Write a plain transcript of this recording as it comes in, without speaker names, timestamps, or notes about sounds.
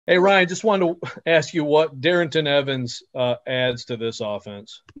Hey, Ryan, just wanted to ask you what Darrington Evans adds to this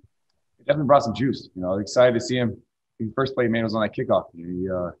offense. He definitely brought some juice. Excited to see him. The first play he made was on that kickoff.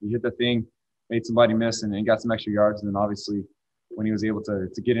 He hit the thing, made somebody miss, and got some extra yards. And then obviously when he was able to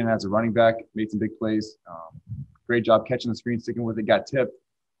get in as a running back, made some big plays. Great job catching the screen, sticking with it, got tipped,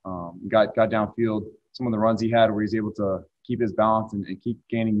 got downfield. Some of the runs he had where he's able to keep his balance and keep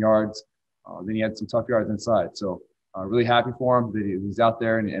gaining yards. Then he had some tough yards inside. So really happy for him that he's out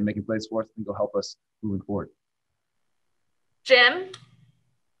there and making plays for us. I think he'll help us moving forward. Jim?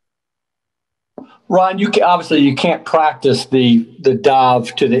 Ryan, you can't practice the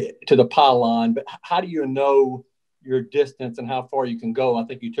dive to the pylon, but how do you know your distance and how far you can go? I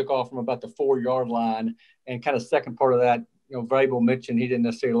think you took off from about the 4-yard line, and kind of second part of that, Vrabel mentioned he didn't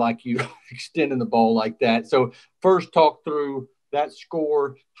necessarily like you extending the ball like that. So first, talk through that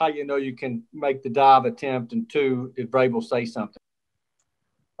score, how you know you can make the dive attempt, and two, did Vrabel say something?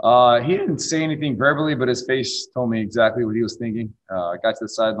 He didn't say anything verbally, but his face told me exactly what he was thinking. I got to the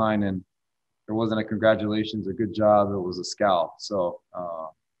sideline and there wasn't a congratulations or good job. It was a scowl. So,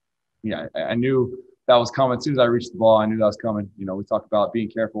 I knew that was coming. As soon as I reached the ball, I knew that was coming. We talked about being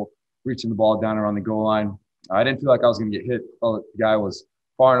careful, reaching the ball down around the goal line. I didn't feel like I was going to get hit. I felt like the guy was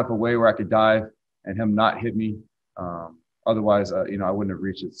far enough away where I could dive and him not hit me. Otherwise, I wouldn't have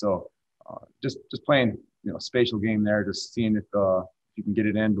reached it. So just playing, spatial game there, just seeing if you can get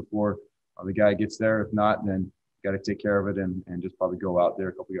it in before the guy gets there. If not, then you got to take care of it and just probably go out there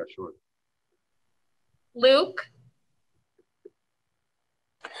a couple yards short. Luke?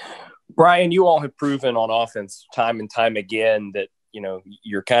 Ryan, you all have proven on offense time and time again that,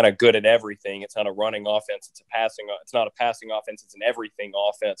 you're kind of good at everything. It's not a running offense. It's not a passing offense. It's an everything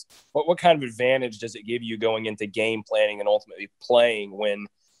offense. What kind of advantage does it give you going into game planning and ultimately playing when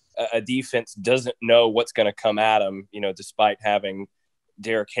a defense doesn't know what's going to come at them, despite having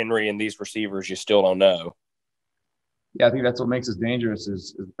Derrick Henry and these receivers you still don't know? Yeah, I think that's what makes us dangerous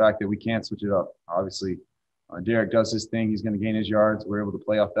is the fact that we can't switch it up. Obviously, Derrick does his thing. He's going to gain his yards. We're able to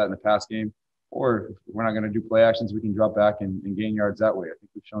play off that in the pass game. Or if we're not going to do play actions, we can drop back and gain yards that way. I think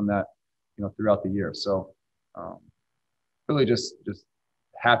we've shown that, throughout the year. So really just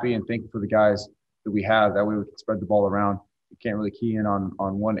happy and thankful for the guys that we have. That way we can spread the ball around. You can't really key in on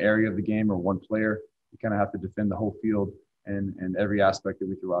one area of the game or one player. You kind of have to defend the whole field and every aspect that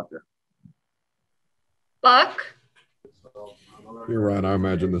we throw out there. Buck? You're right. I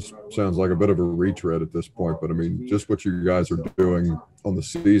imagine this sounds like a bit of a retread at this point, but just what you guys are doing on the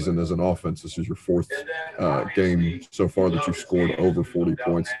season as an offense. This is your fourth game so far that you've scored over 40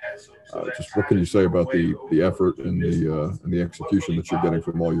 points. Just what can you say about the effort and the execution that you're getting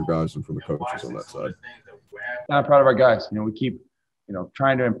from all your guys and from the coaches on that side? I'm proud of our guys. We keep,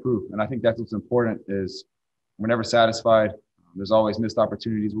 trying to improve, and I think that's what's important. Is we're never satisfied. There's always missed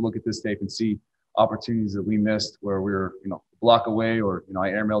opportunities. We'll look at this tape and see opportunities that we missed where we were, a block away, or I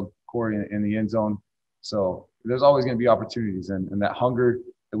airmailed Corey in the end zone. So there's always going to be opportunities, and that hunger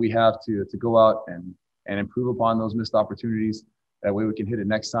that we have to go out and improve upon those missed opportunities. That way we can hit it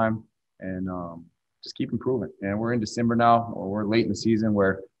next time and just keep improving. And we're in December now, or we're late in the season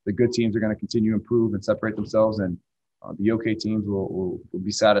where the good teams are going to continue to improve and separate themselves, and the okay teams will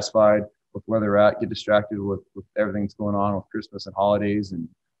be satisfied with where they're at, get distracted with everything that's going on with Christmas and holidays and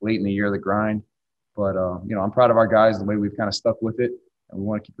late in the year, the grind. But, I'm proud of our guys, the way we've kind of stuck with it, and we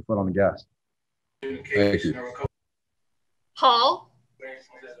want to keep the foot on the gas. Thank you. Paul?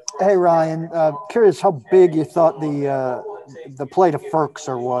 Hey, Ryan. Curious how big you thought the play to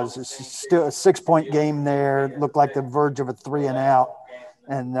Ferkser was. It's still a 6-point game there. It looked like the verge of a 3-and-out,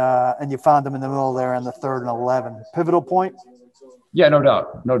 and you found them in the middle there on the 3rd and 11. Pivotal point? Yeah, no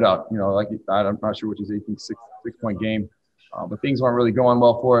doubt. I'm not sure what you say. You think 6-point game. But things weren't really going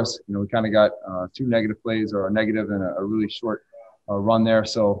well for us. We kind of got 2 negative plays, or a negative and a really short run there.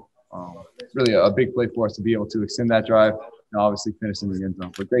 So really a big play for us to be able to extend that drive and obviously finish in the end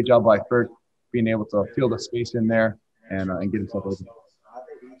zone. But great job by Ferk being able to fill the space in there and get himself open.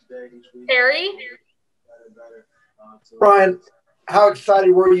 Harry? Ryan, how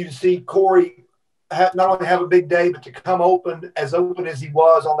excited were you to see Corey not only have a big day, but to come open as he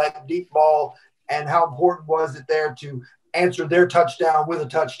was on that deep ball? And how important was it there to answer their touchdown with a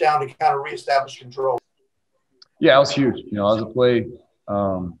touchdown to kind of reestablish control? Yeah, it was huge. It was a play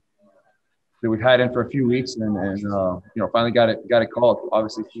that we've had in for a few weeks, and finally got it called.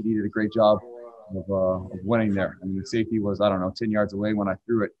 Obviously, CD did a great job of winning there. The safety was 10 yards away when I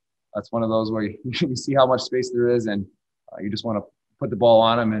threw it. That's one of those where you see how much space there is, and you just want to put the ball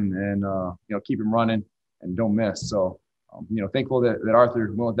on him and keep him running and don't miss. So thankful that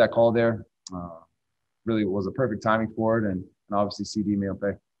Arthur went with that call there. Really was a perfect timing for it, and obviously CD made him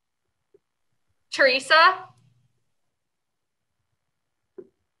pay. Teresa.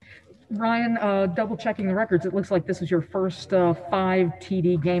 Ryan, double checking the records, it looks like this is your first 5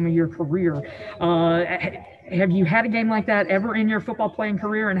 TD game of your career. Have you had a game like that ever in your football playing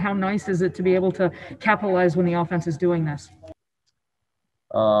career, and how nice is it to be able to capitalize when the offense is doing this?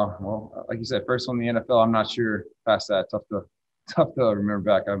 Well, like you said, first one in the NFL. I'm not sure past that. Tough to remember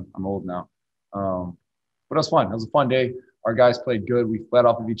back. I'm old now. But it was fun. It was a fun day. Our guys played good. We fed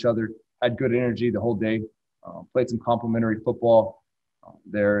off of each other, had good energy the whole day. Played some complimentary football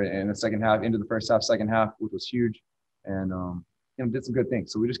there in the second half, into the first half, second half, which was huge, and did some good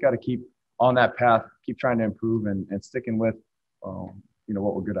things. So we just got to keep on that path, keep trying to improve, and sticking with what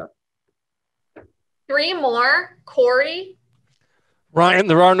we're good at. 3 more. Corey. Ryan,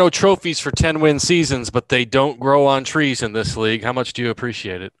 there are no trophies for 10-win seasons, but they don't grow on trees in this league. How much do you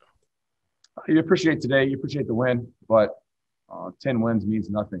appreciate it? You appreciate today, you appreciate the win, but 10 wins means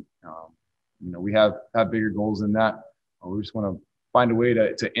nothing. We have bigger goals than that. We just want to find a way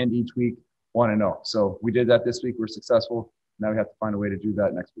to end each week 1-0. So we did that this week. We're successful. Now we have to find a way to do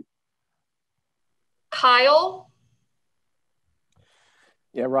that next week. Kyle.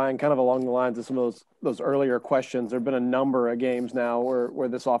 Yeah, Ryan, kind of along the lines of some of those earlier questions, there have been a number of games now where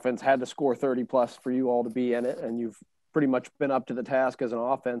this offense had to score 30 plus for you all to be in it, and you've pretty much been up to the task as an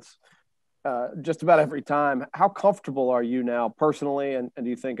offense just about every time. How comfortable are you now personally, and do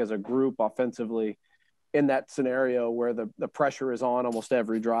you think as a group offensively in that scenario where the pressure is on almost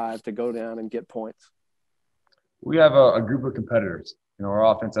every drive to go down and get points? We have a group of competitors. Our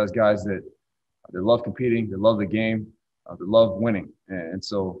offense has guys that they love competing, they love the game, they love winning. And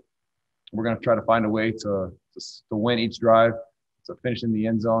so we're going to try to find a way to win each drive, to finish in the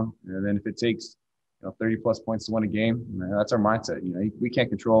end zone. And then if it takes 30-plus points to win a game, that's our mindset. We can't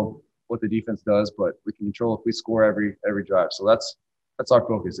control what the defense does, but we can control if we score every drive. So that's our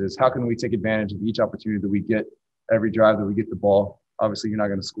focus, is how can we take advantage of each opportunity that we get, every drive that we get the ball. Obviously, you're not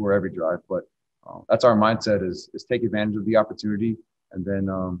going to score every drive, but that's our mindset, is take advantage of the opportunity, and then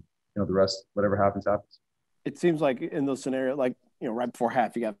the rest, whatever happens, happens. It seems like in those scenarios, like right before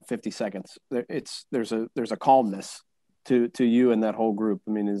half, you got 50 seconds. There's a calmness to you and that whole group.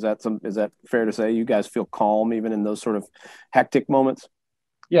 I mean, is that fair to say? You guys feel calm even in those sort of hectic moments?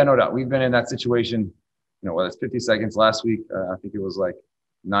 Yeah, no doubt. We've been in that situation. Whether it's 50 seconds last week, I think it was like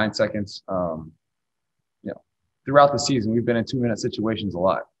 9 seconds. Throughout the season, we've been in 2-minute situations a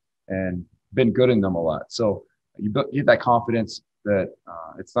lot and been good in them a lot. So you get that confidence that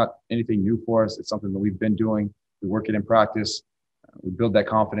it's not anything new for us. It's something that we've been doing. We work it in practice. We build that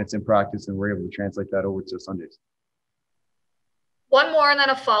confidence in practice, and we're able to translate that over to Sundays. One more and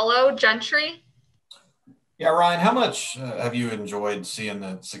then a follow. Gentry. Yeah, Ryan, how much have you enjoyed seeing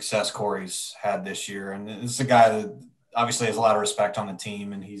the success Corey's had this year? And this is a guy that obviously has a lot of respect on the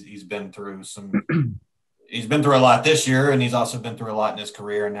team, and he's been through he's been through a lot this year, and he's also been through a lot in his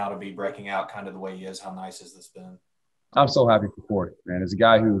career. And now to be breaking out kind of the way he is, how nice has this been? I'm so happy for Corey, man. As a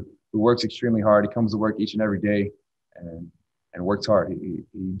guy who works extremely hard, he comes to work each and every day and works hard. He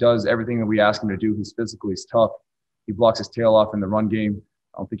does everything that we ask him to do. He's physical, he's tough. He blocks his tail off in the run game.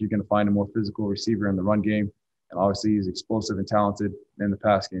 I don't think you're going to find a more physical receiver in the run game. And obviously he's explosive and talented in the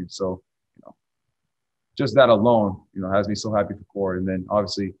pass game. So, just that alone, has me so happy for Corey. And then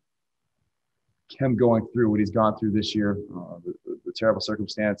obviously him going through what he's gone through this year, the terrible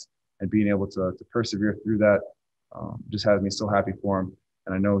circumstance, and being able to persevere through that, just has me so happy for him.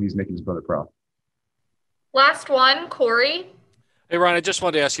 And I know he's making his brother proud. Last one, Corey. Hey, Ryan, I just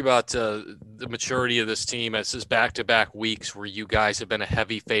wanted to ask you about the maturity of this team. This is back-to-back weeks where you guys have been a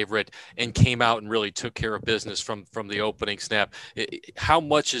heavy favorite and came out and really took care of business from the opening snap. How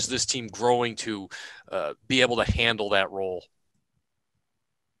much is this team growing to be able to handle that role?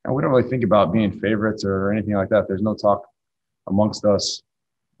 And we don't really think about being favorites or anything like that. There's no talk amongst us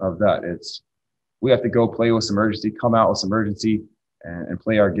of that. We have to go play with some urgency, come out with some urgency, and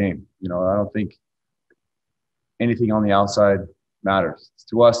play our game. I don't think anything on the outside matters.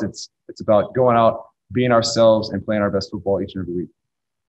 To us, it's about going out, being ourselves, and playing our best football each and every week.